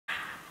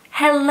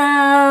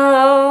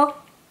Hello.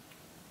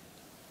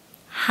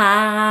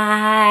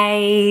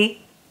 Hi.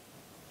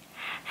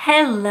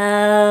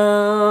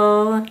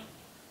 Hello.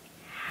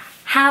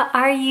 How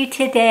are you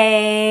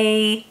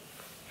today?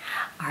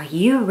 Are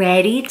you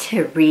ready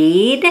to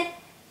read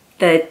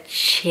The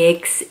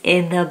Chicks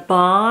in the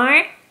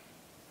Barn?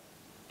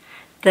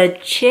 The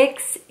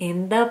Chicks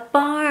in the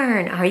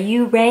Barn. Are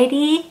you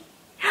ready?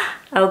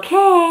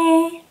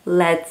 Okay,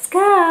 let's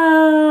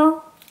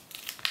go.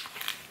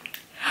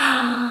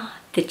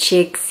 The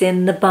chicks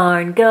in the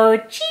barn go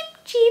cheep,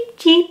 cheep,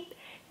 cheep,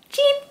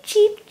 cheep,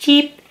 cheep,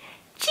 cheep,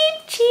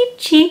 cheep, cheep,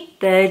 cheep.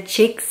 The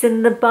chicks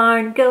in the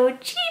barn go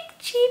cheep,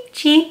 cheep,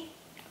 cheep,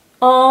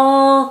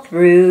 all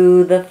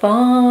through the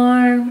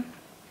farm.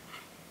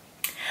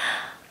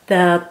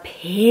 The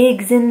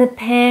pigs in the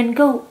pen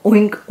go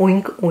oink,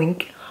 oink,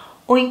 oink,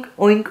 oink,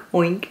 oink,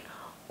 oink,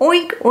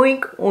 oink,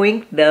 oink,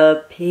 oink.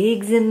 The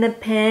pigs in the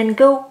pen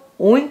go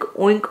oink,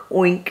 oink,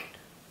 oink,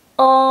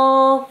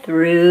 all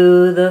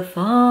through the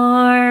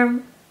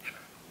farm.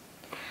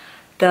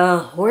 The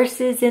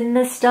horses in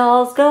the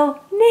stalls go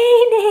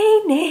neigh,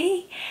 neigh,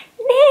 neigh,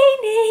 neigh,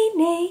 neigh,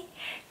 neigh,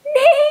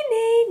 neigh,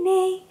 neigh,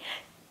 neigh.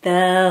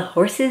 The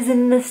horses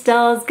in the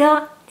stalls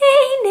go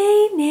neigh,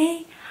 neigh,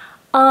 neigh,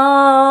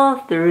 all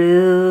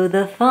through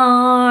the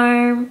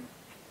farm.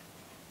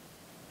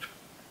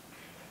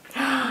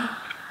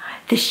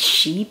 The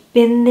sheep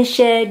in the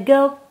shed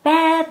go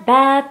ba,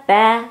 ba,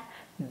 ba,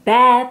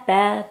 ba,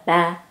 ba,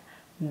 ba,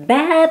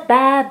 ba,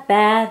 ba,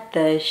 ba.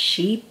 The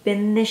sheep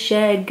in the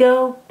shed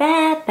go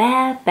ba,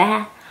 ba,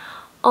 ba,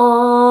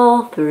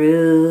 all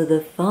through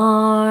the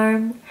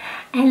farm.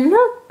 And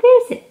look,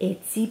 there's an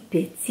itsy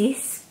bitsy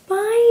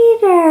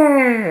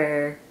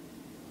spider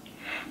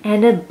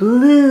and a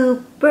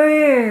blue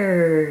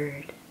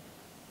bird.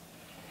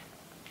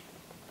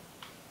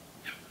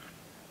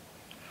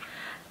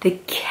 The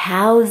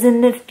cows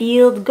in the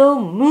field go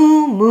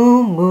moo,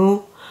 moo,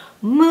 moo,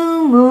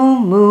 moo, moo,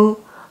 moo,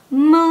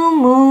 moo,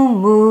 moo,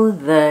 moo.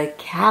 The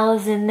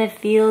cows in the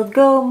field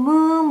go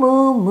moo,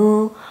 moo,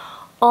 moo,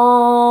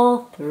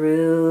 all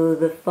through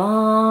the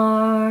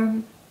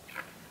farm.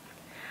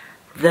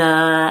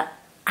 The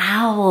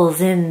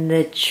owls in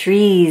the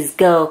trees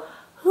go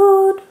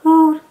hoot,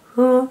 hoot,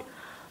 hoot,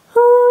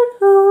 hoot,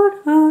 hoot,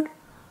 hoot,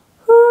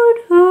 hoot,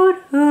 hoot,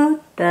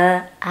 hoot.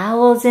 The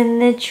owls in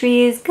the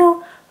trees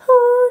go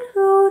hoot,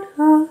 hoot,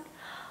 hoot,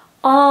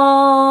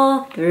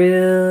 all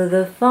through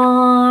the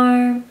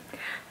farm.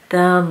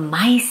 The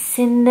mice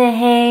in the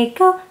hay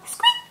go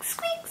squeak,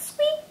 squeak,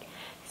 squeak,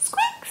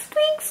 squeak,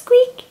 squeak,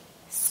 squeak,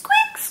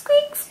 squeak,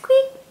 squeak,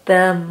 squeak.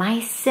 The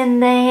mice in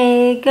the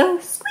hay go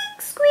squeak,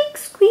 squeak,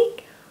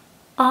 squeak,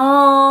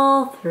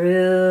 all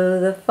through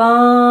the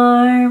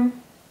farm.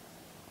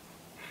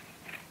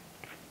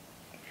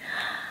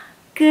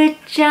 Good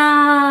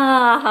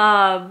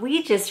job!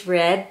 We just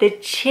read The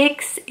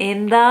Chicks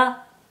in the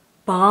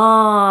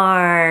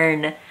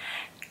Barn.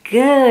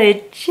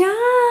 Good job!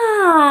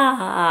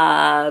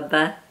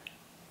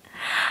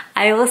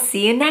 I will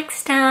see you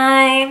next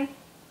time.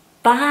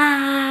 Bye!